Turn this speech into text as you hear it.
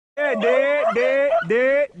Yeah,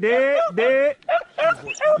 dead.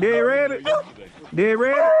 Dead rabbit.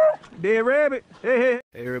 Dead rabbit. Hey.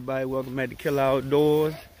 Hey everybody, welcome back to Killer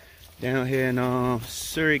Outdoors. Down here in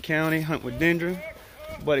Surry County, hunt with Dendron.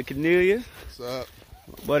 Buddy Cornelia. What's up?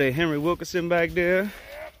 Buddy Henry Wilkerson back there.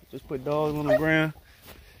 Just put dogs on the ground.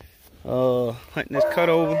 Hunting this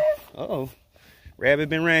cutover. Uh-oh. Rabbit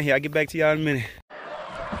been around here. I'll get back to y'all in a minute.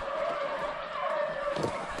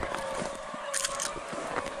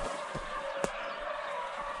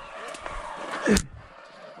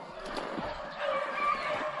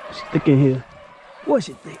 Stick in here. What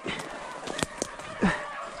you think?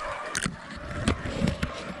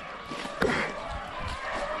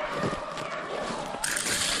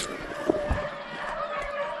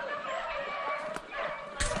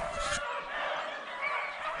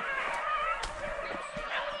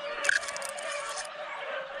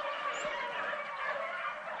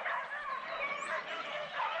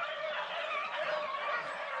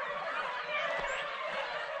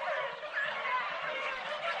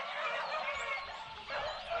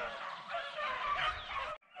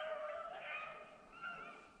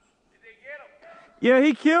 Yeah,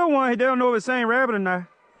 he killed one. They don't know if it's the same rabbit or not.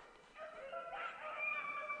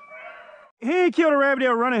 He ain't killed a rabbit. They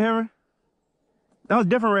were running him. That was a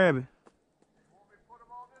different rabbit.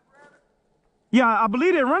 Yeah, I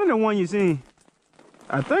believe they're running the one you seen.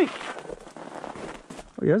 I think.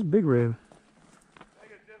 Oh yeah, that's a big rabbit.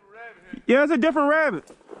 Yeah, it's a different rabbit.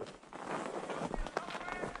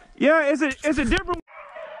 Yeah, it's a different.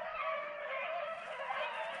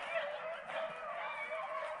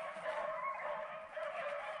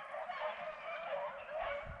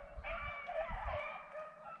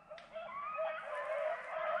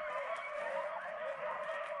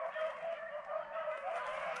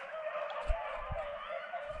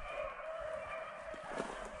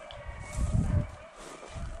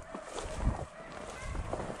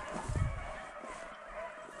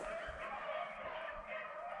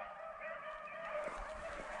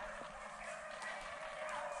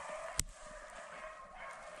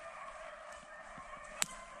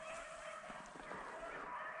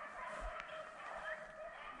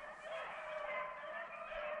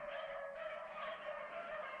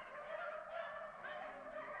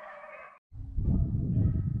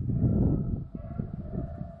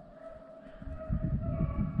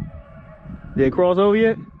 Did it cross over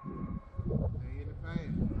yet?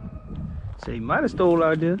 Say, he might have stole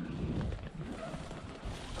out there.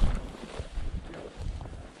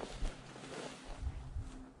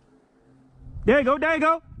 There you go, there you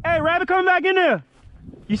go. Hey, rabbit coming back in there.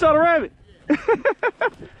 You saw the rabbit?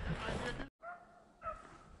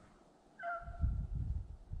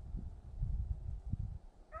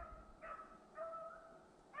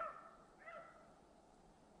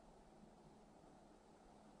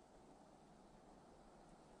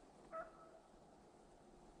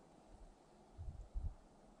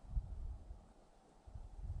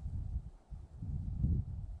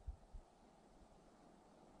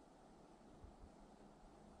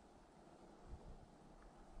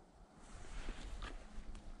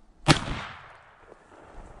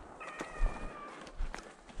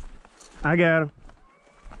 I got him.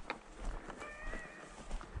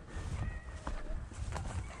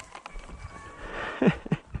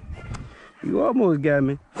 You almost got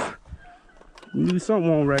me. You knew something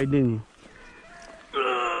wrong right, didn't you?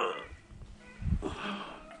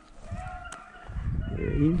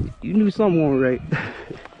 Yeah, you knew something wrong right.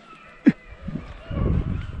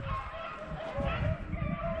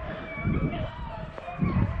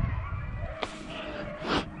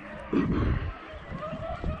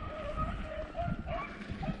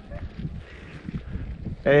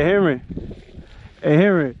 Hey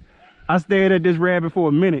Henry, I stared at this rabbit for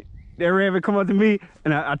a minute. That rabbit come up to me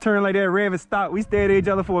and I turned like that rabbit stopped. We stared at each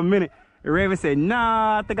other for a minute. The rabbit said,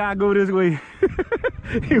 nah, I think I'll go this way.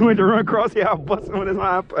 He went to run across here, I bust him with his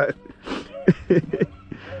hind part.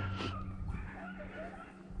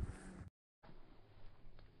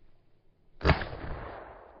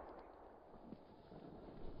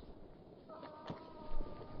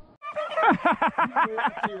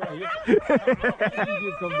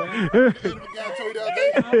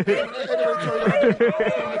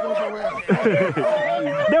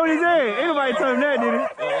 That what he said. Anybody told him that, did he?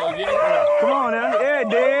 Come on now. Yeah,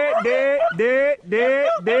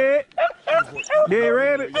 dead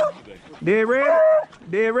rabbit.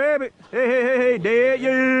 Dead rabbit. Hey, dead.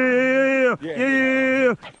 Yeah.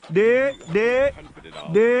 Dead.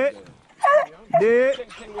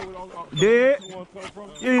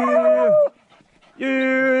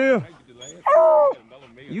 Yeah.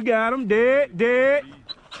 You got him. Dead.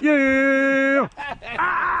 Yeah.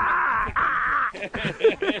 Ah! Yeah.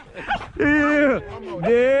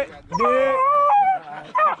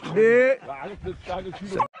 Dead.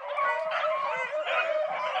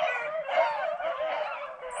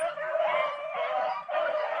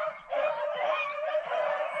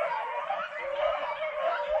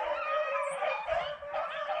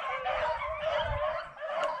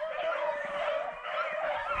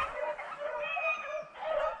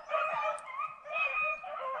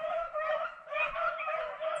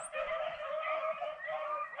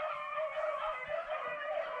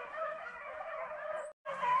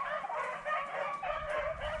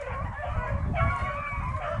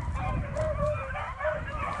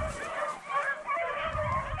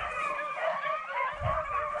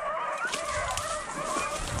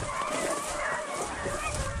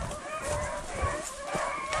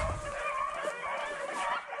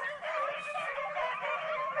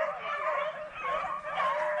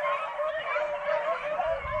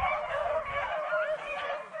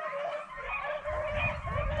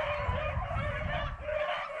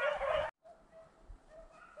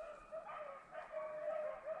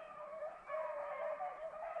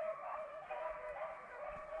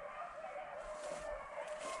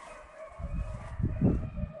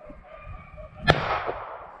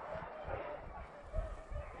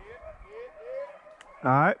 All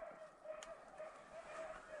right.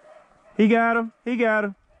 He got him. He got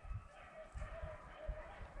him.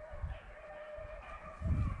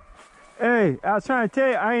 Hey, I was trying to tell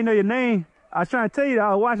you, I ain't know your name. I was trying to tell you that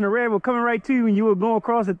I was watching the red one coming right to you when you were going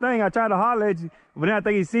across the thing. I tried to holler at you, but then I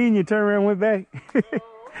think he seen you, turned around and went back. Oh, okay.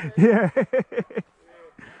 Yeah.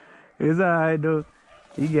 It's all right, though.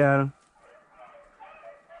 He got him.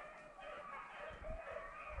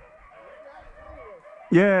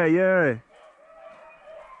 Yeah, yeah.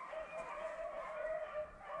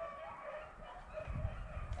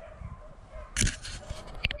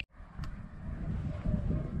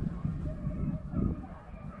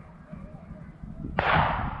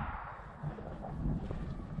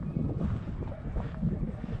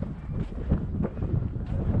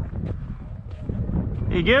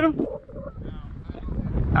 You get him?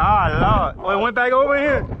 Ah, Lord. Oh, it went back over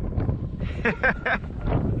here.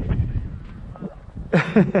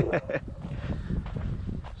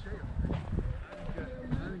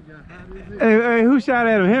 Hey, who shot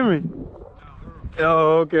at him? Henry?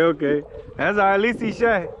 Oh, okay. That's all right. At least he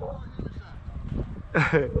shot.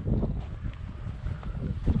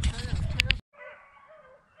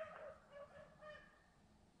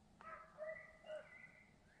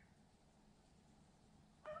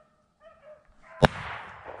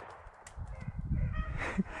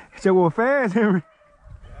 So well fast, Henry.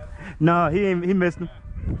 No, he missed him.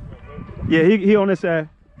 Yeah, he on this side.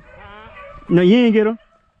 No, you ain't get him.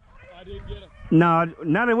 I didn't get him. No,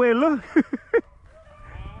 not the way it looked.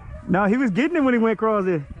 No, he was getting him when he went across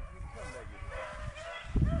there.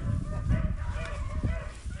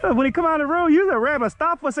 When he come out of the road, use a rabbit.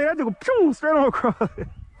 Stop for a second. I just go straight on across.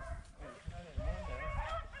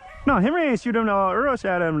 No, Henry ain't shoot him. Earl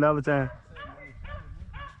shot at him the other time.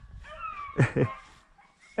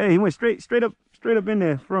 Hey, he went straight up in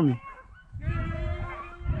there from me.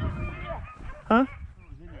 Huh?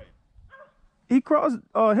 He crossed.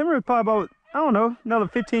 Henry was probably about, I don't know, another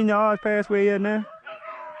 15 yards past where he at now.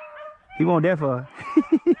 He won't that far.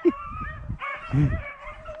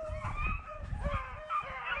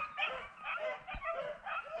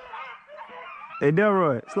 Hey,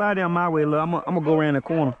 Delroy, slide down my way, look. I'm gonna go around the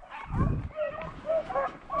corner.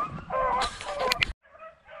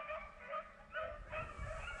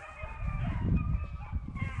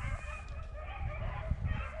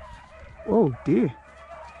 Oh dear.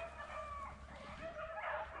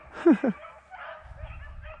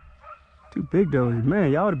 Too big though.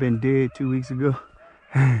 Man, y'all would have been dead 2 weeks ago.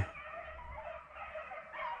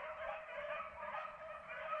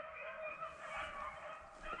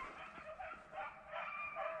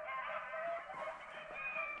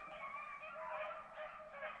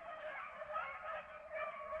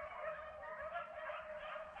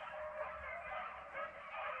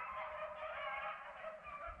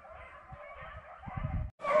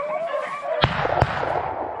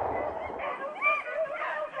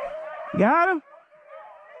 Got him?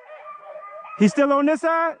 He's still on this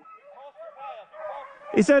side?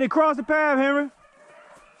 He said he crossed the path, Henry. He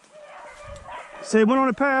said he went on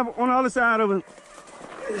the path on the other side of it.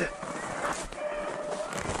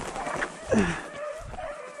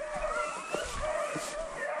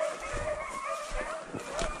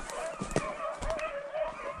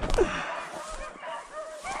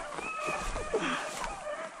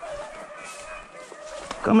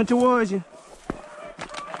 Coming towards you.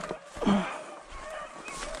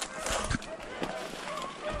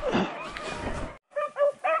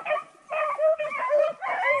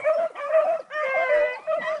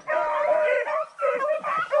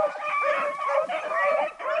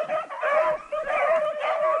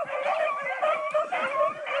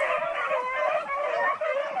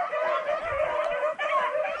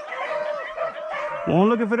 I'm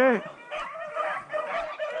looking for that.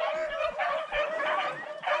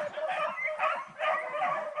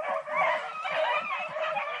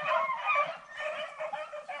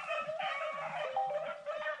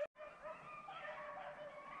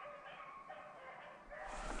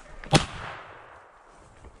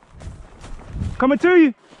 Coming to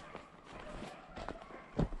you.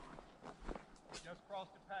 Just cross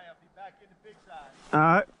the path. Be back in the big side. All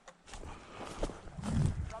right.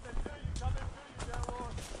 Coming to you, Delroy.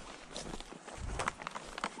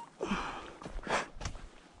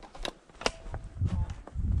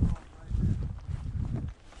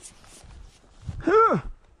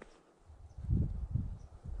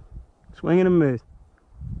 Swing and a miss.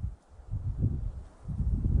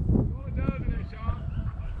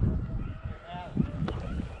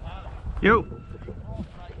 Yo.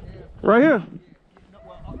 Right here.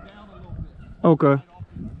 Okay.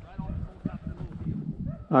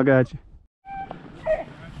 I got you.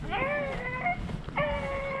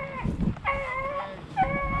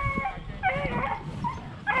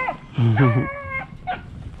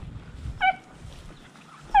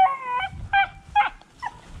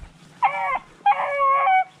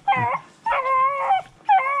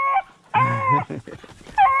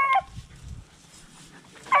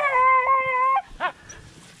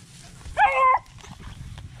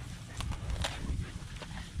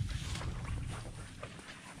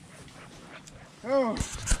 Oh.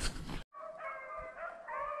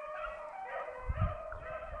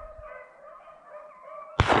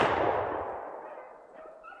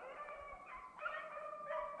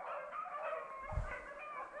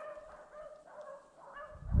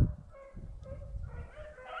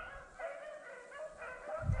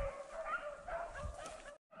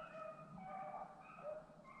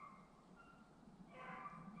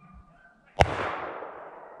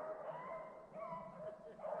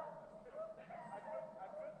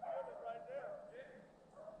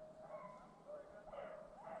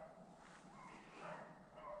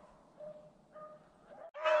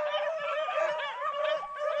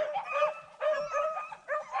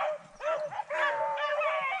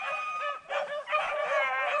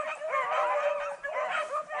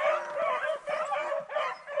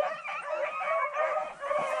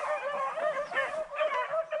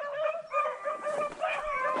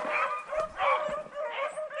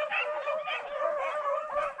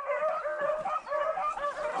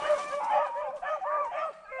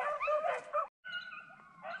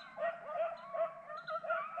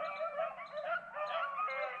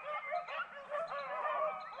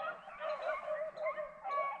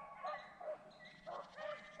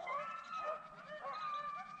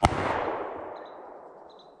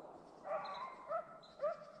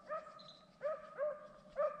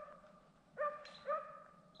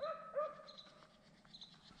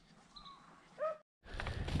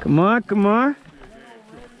 Come on, come on.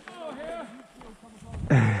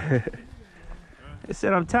 They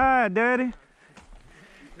said I'm tired, Daddy.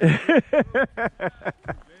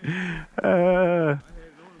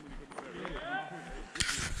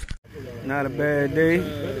 Not a bad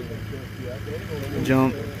day.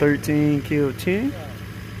 Jumped 13, killed 10.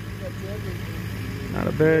 Not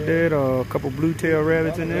a bad day at all. A couple blue tail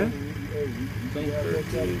rabbits in there.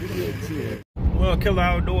 Well, Killer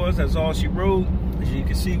Outdoors, that's all she wrote. As you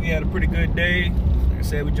can see, we had a pretty good day. Like I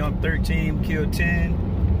said, we jumped 13, killed 10.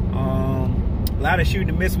 A lot of shooting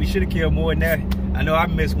and miss. We should have killed more than that. I know I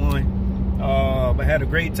missed one. But had a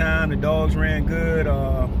great time. The dogs ran good.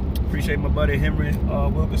 Appreciate my buddy Henry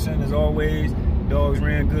Wilkerson as always. Dogs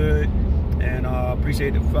ran good. And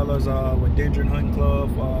appreciate the fellas with Dendron Hunting Club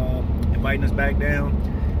inviting us back down.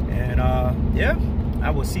 And yeah,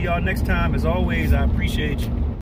 I will see y'all next time. As always, I appreciate you.